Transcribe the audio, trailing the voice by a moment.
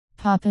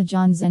Papa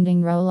John's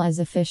ending role as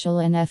official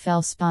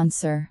NFL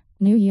sponsor.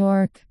 New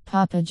York,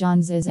 Papa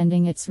John's is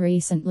ending its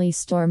recently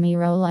stormy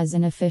role as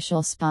an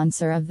official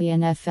sponsor of the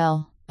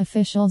NFL.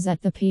 Officials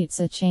at the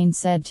pizza chain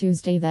said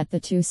Tuesday that the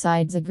two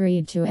sides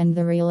agreed to end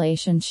the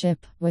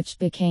relationship, which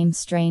became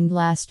strained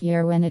last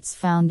year when its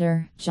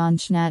founder, John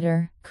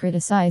Schnatter,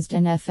 criticized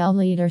NFL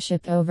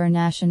leadership over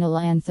national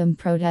anthem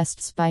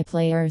protests by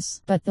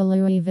players. But the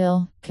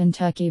Louisville,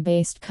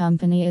 Kentucky-based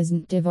company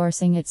isn't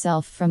divorcing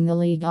itself from the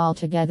league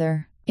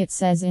altogether. It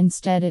says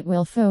instead it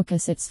will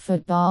focus its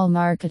football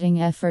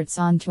marketing efforts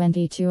on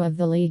 22 of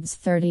the league's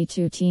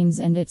 32 teams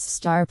and its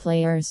star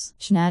players.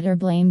 Schnatter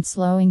blamed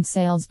slowing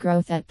sales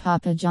growth at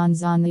Papa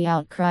John's on the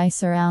outcry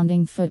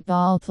surrounding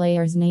football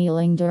players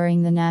kneeling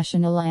during the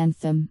national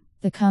anthem.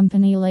 The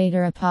company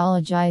later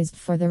apologized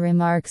for the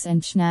remarks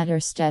and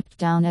Schnatter stepped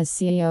down as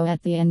CEO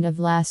at the end of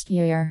last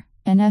year.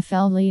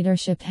 NFL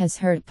leadership has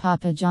hurt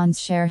Papa John's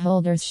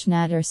shareholders,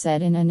 Schnatter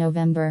said in a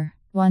November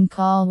 1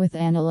 call with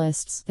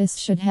analysts. This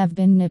should have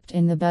been nipped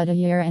in the bud a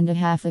year and a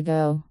half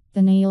ago.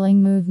 The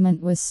kneeling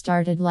movement was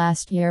started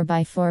last year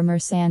by former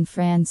San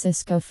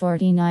Francisco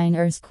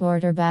 49ers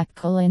quarterback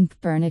Colin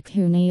Kaepernick,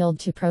 who kneeled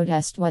to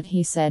protest what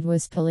he said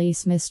was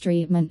police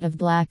mistreatment of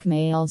black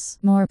males.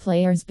 More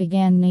players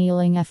began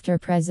kneeling after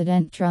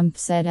President Trump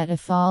said at a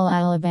fall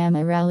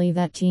Alabama rally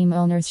that team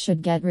owners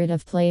should get rid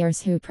of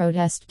players who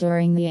protest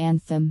during the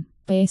anthem.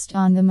 Based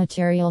on the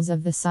materials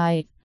of the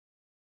site,